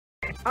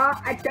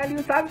I tell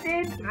you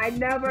something, I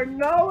never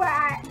know where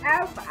I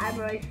am.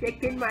 I'm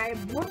shaking my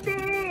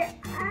booty.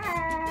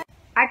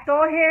 I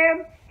told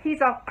him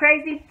he's a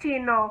crazy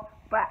chino,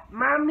 but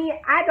mommy,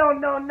 I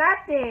don't know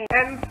nothing.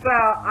 And so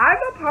I'm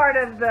a part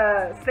of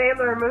the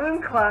Sailor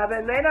Moon Club,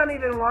 and they don't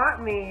even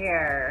want me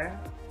here.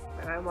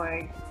 And I'm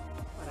like,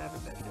 whatever,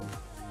 bitches.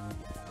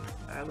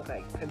 I look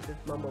like Princess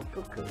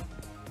Momofuku,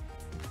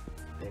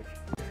 bitch.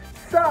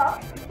 So,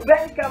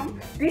 welcome.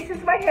 This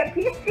is my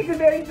hairpiece,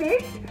 Chickleberry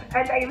bitch,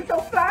 and I am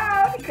so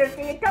proud because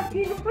they are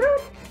talking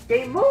fruit.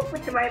 They move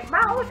with my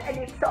mouth, and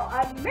it's so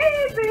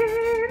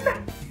amazing.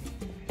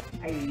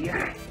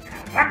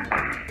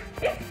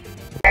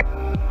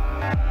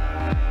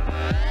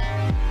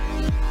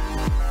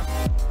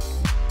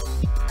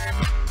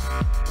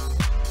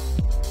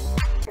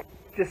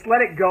 Just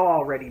let it go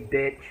already,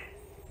 bitch.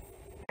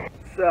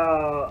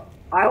 So,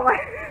 I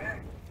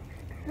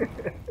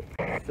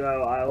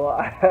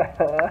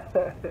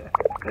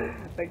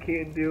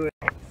can't do it.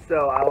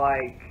 So, I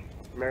like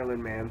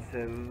Marilyn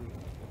Manson,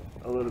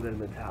 a little bit of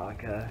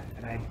Metallica,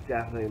 and I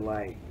definitely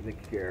like The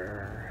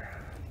Cure.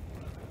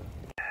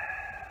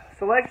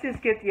 So let's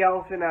just get the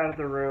elephant out of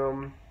the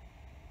room.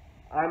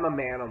 I'm a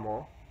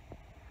manimal.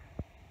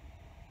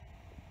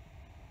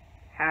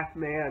 Half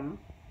man,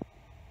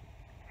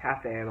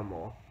 half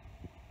animal.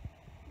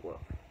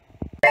 Woof.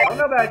 I don't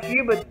know about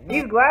you, but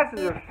these glasses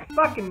are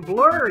fucking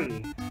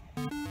blurry.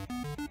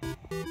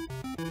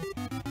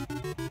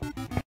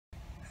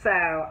 So,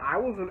 I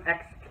was an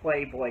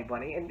ex-Playboy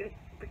bunny, and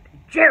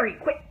Jerry,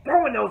 quit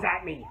throwing those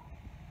at me!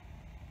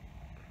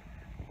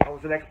 I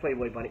was an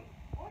ex-Playboy bunny.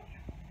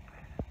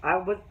 I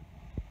was...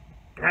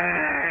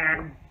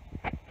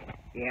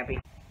 Yappy.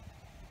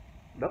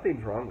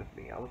 Nothing's wrong with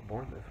me. I was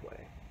born this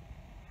way.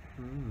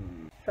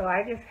 So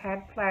I just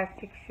had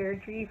plastic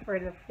surgery for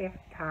the 5th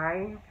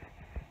time,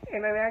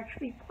 and I'm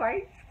actually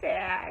quite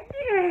sad.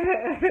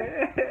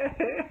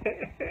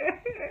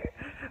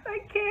 I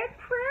can't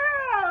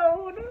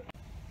proud.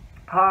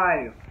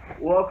 Hi,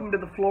 welcome to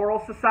the Floral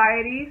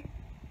Society.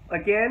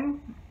 Again,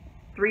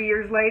 3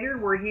 years later,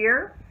 we're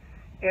here,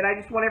 and I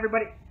just want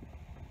everybody...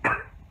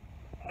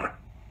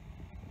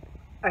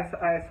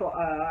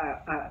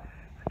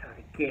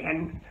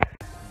 again.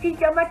 I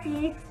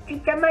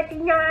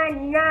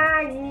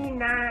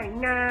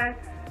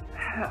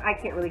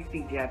can't really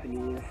speak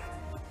Japanese.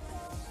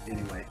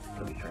 Anyway,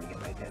 somebody's trying to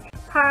get my attention.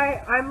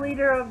 Hi, I'm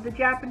leader of the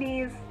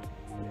Japanese.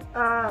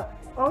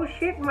 Oh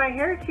shit, my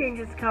hair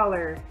changes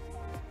color.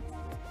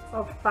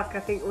 Oh fuck, I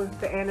think it was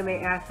the anime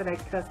acid I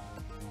took.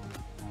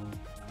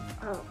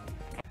 Oh.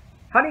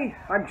 Honey,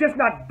 I'm just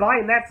not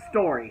buying that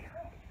story.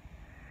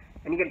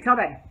 And you can tell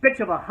that bitch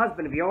of a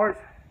husband of yours,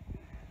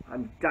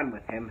 I'm done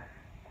with him.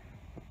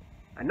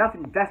 Enough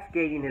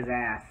investigating his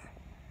ass.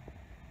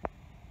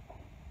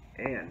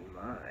 And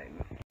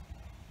mine.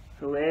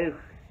 Hello,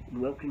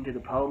 and welcome to the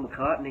Paul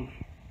McCartney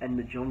and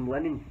the John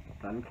Lennon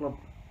fan club.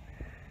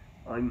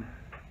 I'm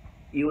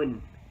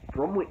Ewan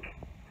Bromwick,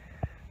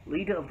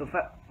 leader of the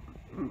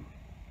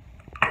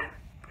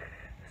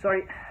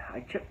Sorry, I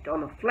tripped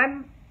on a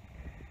phlegm,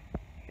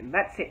 and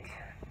that's it.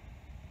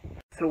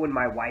 So when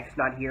my wife's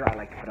not here, I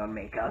like to put on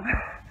makeup.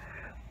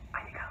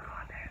 I think I'll go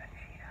on there than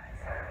she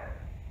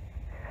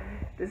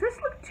does. Does this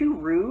look too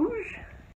rouge?